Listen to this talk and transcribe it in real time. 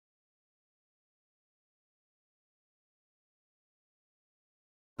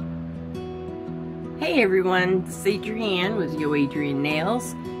Hey everyone, this is Adrienne with Yo Adrienne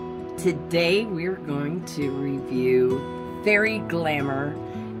Nails. Today we're going to review Fairy Glamour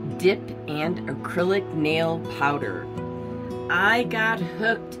Dip and Acrylic Nail Powder. I got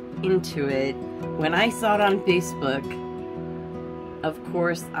hooked into it when I saw it on Facebook. Of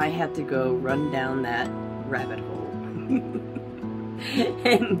course, I had to go run down that rabbit hole.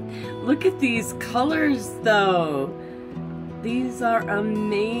 And look at these colors though. These are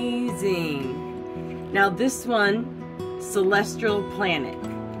amazing. Now this one, Celestial Planet.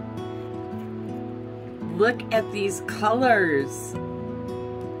 Look at these colors.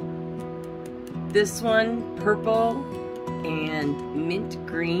 This one, purple and mint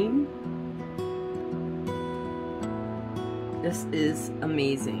green. This is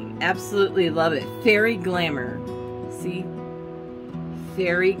amazing. Absolutely love it. Fairy Glamour. See?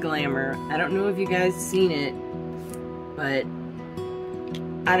 Fairy Glamour. I don't know if you guys seen it, but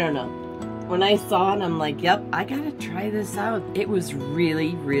I don't know. When I saw it, I'm like, yep, I gotta try this out. It was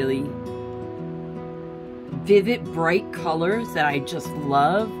really, really vivid, bright colors that I just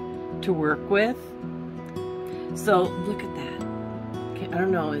love to work with. So, look at that. Okay, I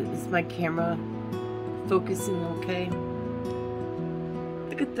don't know, is my camera focusing okay?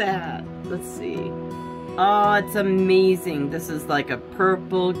 Look at that. Let's see. Oh, it's amazing. This is like a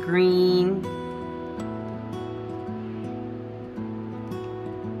purple, green.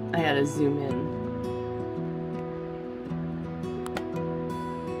 I gotta zoom in.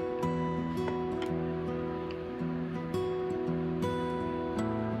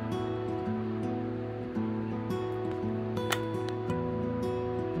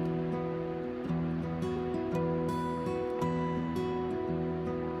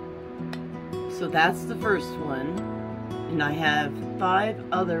 So that's the first one, and I have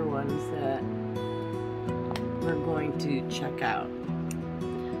 5 other ones that we're going to check out.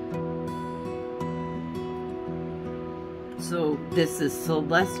 So this is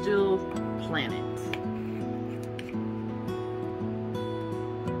Celestial Planet.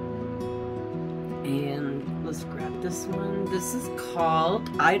 And let's grab this one. This is called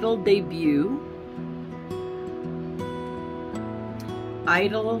Idol Debut.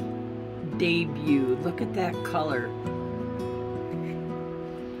 Idol Debut. Look at that color.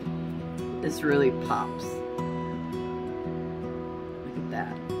 This really pops. Look at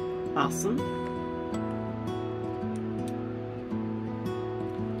that. Awesome.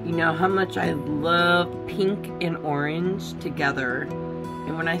 You know how much I love pink and orange together.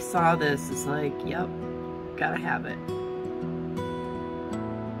 And when I saw this, it's like, yep, gotta have it.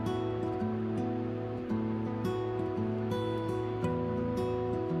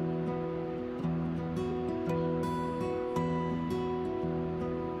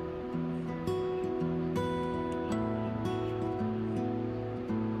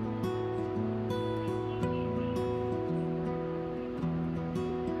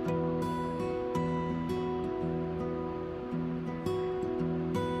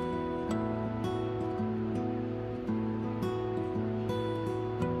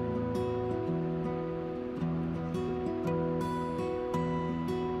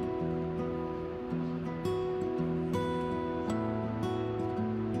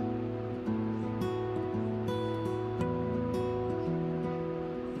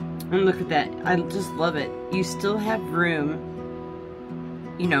 And look at that. I just love it. You still have room,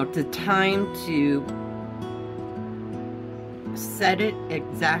 you know, the time to set it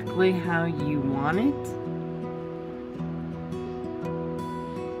exactly how you want it.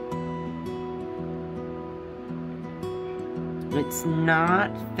 It's not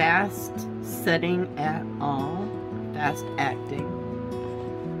fast setting at all, fast acting.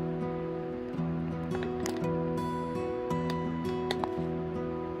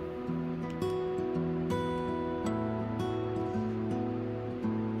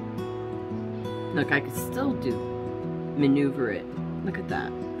 Look, I could still maneuver it. Look at that.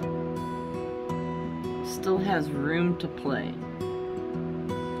 Still has room to play.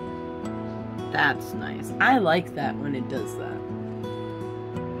 That's nice. I like that when it does that.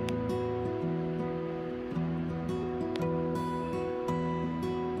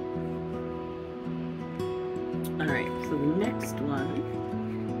 Alright, so the next one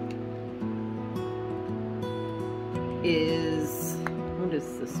is, what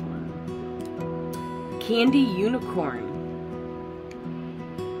is this one? Candy Unicorn.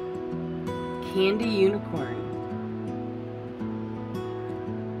 Candy Unicorn.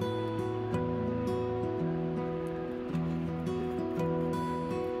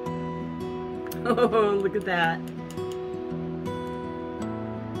 Oh, look at that.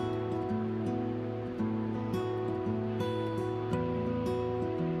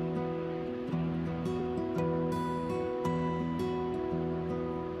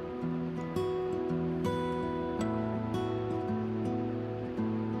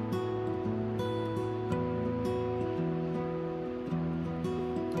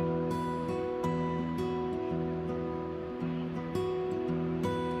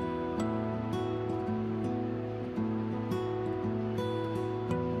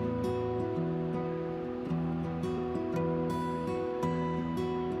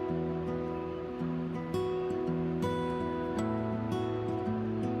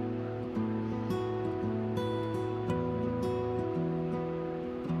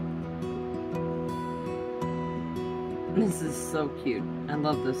 This is so cute. I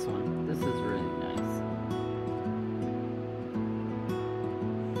love this one. This is really nice.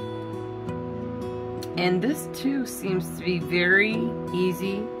 And this too seems to be very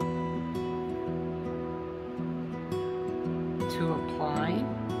easy to apply.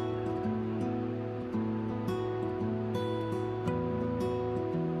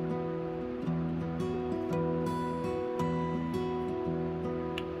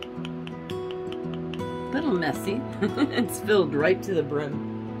 Little messy. It's filled right to the brim.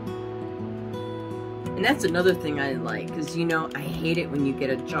 And that's another thing I like, because you know, I hate it when you get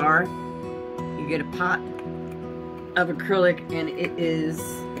a jar, you get a pot of acrylic and it is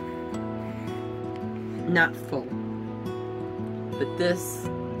not full. But this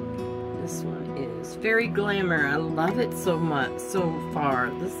one is Fairy Glamour. I love it so much so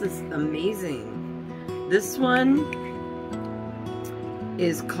far. This is amazing. This one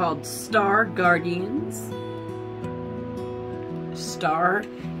is called Star Guardians. Star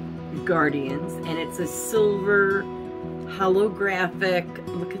Guardians, and it's a silver holographic,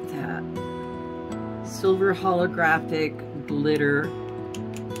 look at that, silver holographic glitter.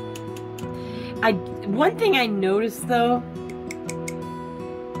 One thing I noticed though,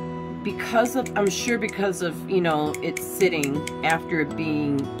 because of, I'm sure because of, you know, it's sitting after it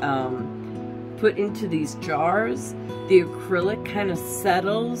being put into these jars, the acrylic kind of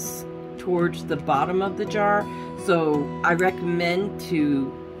settles towards the bottom of the jar. So I recommend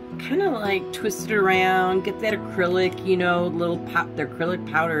to kind of like twist it around, get that acrylic, you know, the acrylic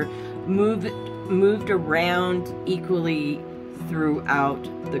powder moved around equally throughout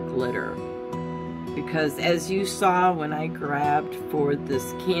the glitter. Because as you saw when I grabbed for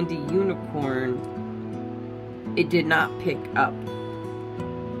this candy unicorn, it did not pick up.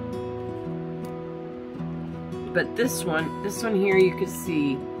 But this one here, you can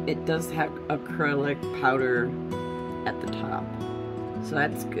see it does have acrylic powder at the top. So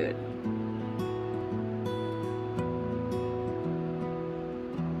that's good.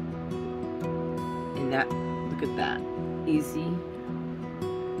 And that, look at that. Easy.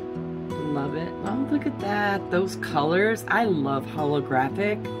 Love it. Oh, look at that. Those colors. I love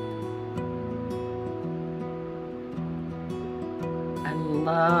holographic. I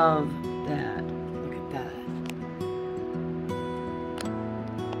love that. Look at that.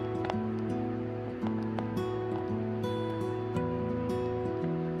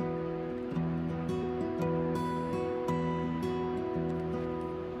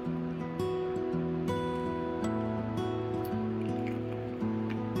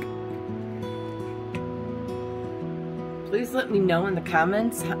 Please let me know in the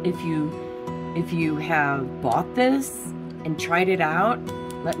comments if you have bought this and tried it out.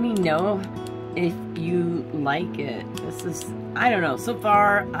 Let me know if you like it. This is, I don't know, so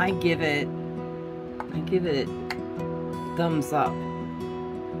far I give it thumbs up.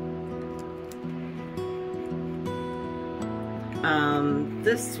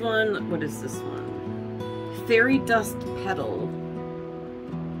 This one, what is this one? Fairy Dust Petal.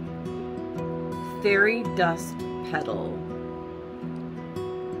 Fairy Dust Petal.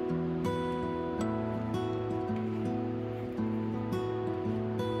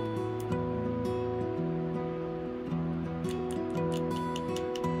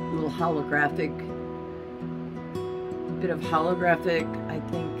 Little holographic, bit of holographic, I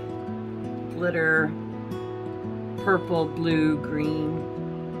think, glitter, purple, blue, green.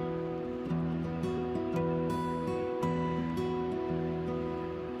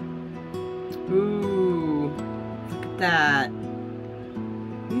 Ooh, look at that.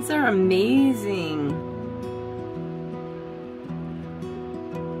 These are amazing.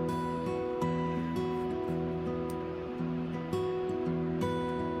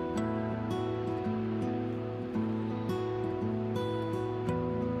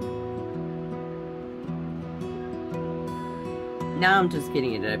 Now I'm just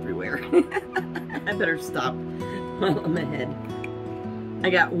getting it everywhere. I better stop while I'm ahead. I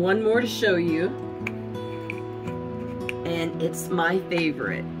got one more to show you, and it's my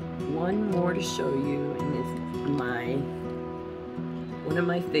favorite. One more to show you, and it's one of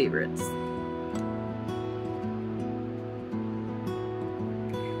my favorites.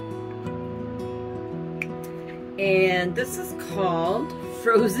 And this is called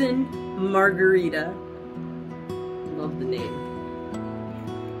Frozen Margarita. Love the name.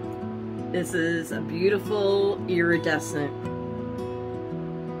 This is a beautiful iridescent